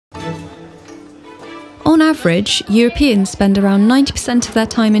On average, Europeans spend around 90% of their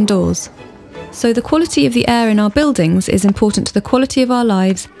time indoors. So the quality of the air in our buildings is important to the quality of our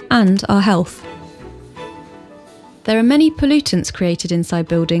lives and our health. There are many pollutants created inside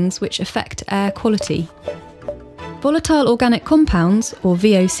buildings which affect air quality. Volatile organic compounds, or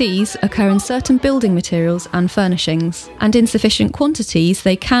VOCs, occur in certain building materials and furnishings, and in sufficient quantities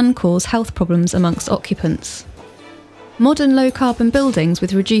they can cause health problems amongst occupants. Modern low-carbon buildings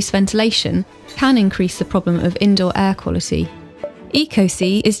with reduced ventilation can increase the problem of indoor air quality.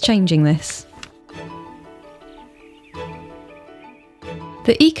 EcoC is changing this.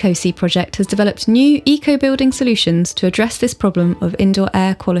 The EcoC project has developed new eco-building solutions to address this problem of indoor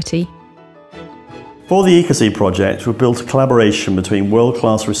air quality. For the EcoC project, we've built a collaboration between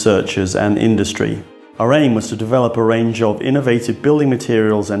world-class researchers and industry. Our aim was to develop a range of innovative building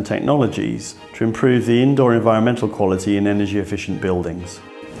materials and technologies to improve the indoor environmental quality in energy-efficient buildings.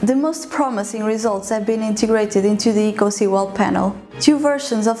 The most promising results have been integrated into the EcoC wall panel. Two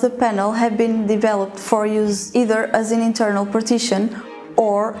versions of the panel have been developed for use either as an internal partition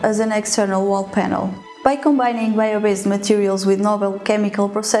or as an external wall panel. By combining bio-based materials with novel chemical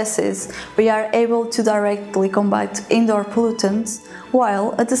processes, we are able to directly combat indoor pollutants,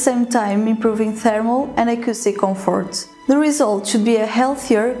 while at the same time improving thermal and acoustic comfort. The result should be a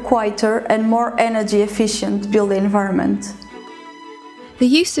healthier, quieter and more energy-efficient building environment. The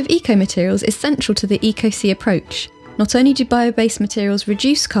use of eco-materials is central to the EcoC approach. Not only do bio-based materials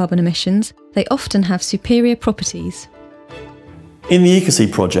reduce carbon emissions, they often have superior properties. In the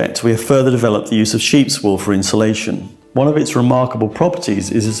EcoC project, we have further developed the use of sheep's wool for insulation. One of its remarkable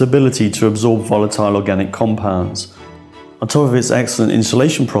properties is its ability to absorb volatile organic compounds. On top of its excellent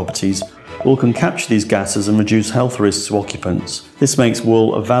insulation properties, wool can capture these gases and reduce health risks to occupants. This makes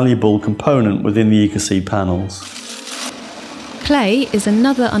wool a valuable component within the EcoC panels. Clay is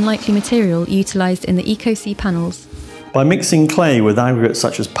another unlikely material utilised in the EcoC panels. By mixing clay with aggregates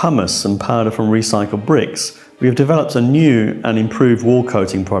such as pumice and powder from recycled bricks, we have developed a new and improved wall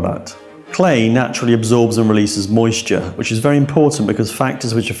coating product. Clay naturally absorbs and releases moisture, which is very important because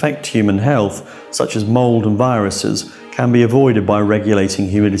factors which affect human health, such as mould and viruses, can be avoided by regulating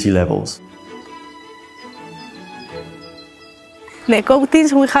humidity levels. The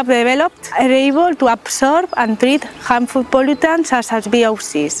coatings we have developed are able to absorb and treat harmful pollutants such as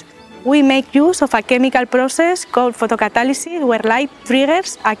VOCs. We make use of a chemical process called photocatalysis, where light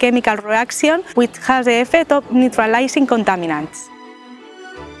triggers a chemical reaction which has the effect of neutralizing contaminants.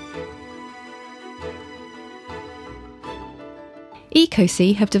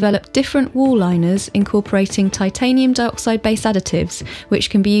 EcoC have developed different wall liners incorporating titanium dioxide-based additives, which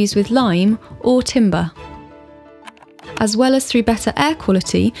can be used with lime or timber. As well as through better air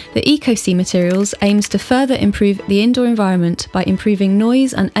quality, the EcoC materials aims to further improve the indoor environment by improving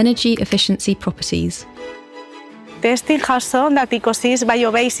noise and energy efficiency properties. Testing has shown that EcoC's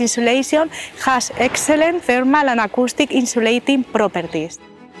bio-based insulation has excellent thermal and acoustic insulating properties.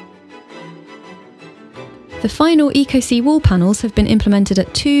 The final EcoC wall panels have been implemented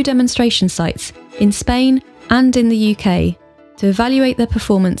at 2 demonstration sites, in Spain and in the UK, to evaluate their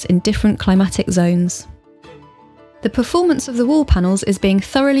performance in different climatic zones. The performance of the wall panels is being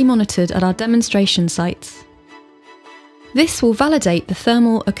thoroughly monitored at our demonstration sites. This will validate the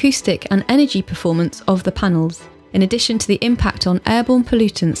thermal, acoustic and energy performance of the panels, in addition to the impact on airborne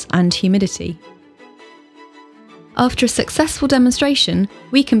pollutants and humidity. After a successful demonstration,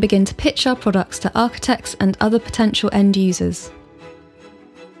 we can begin to pitch our products to architects and other potential end users.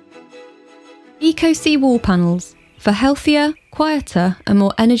 EcoC wall panels for healthier, quieter and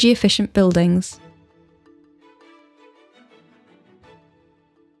more energy efficient buildings.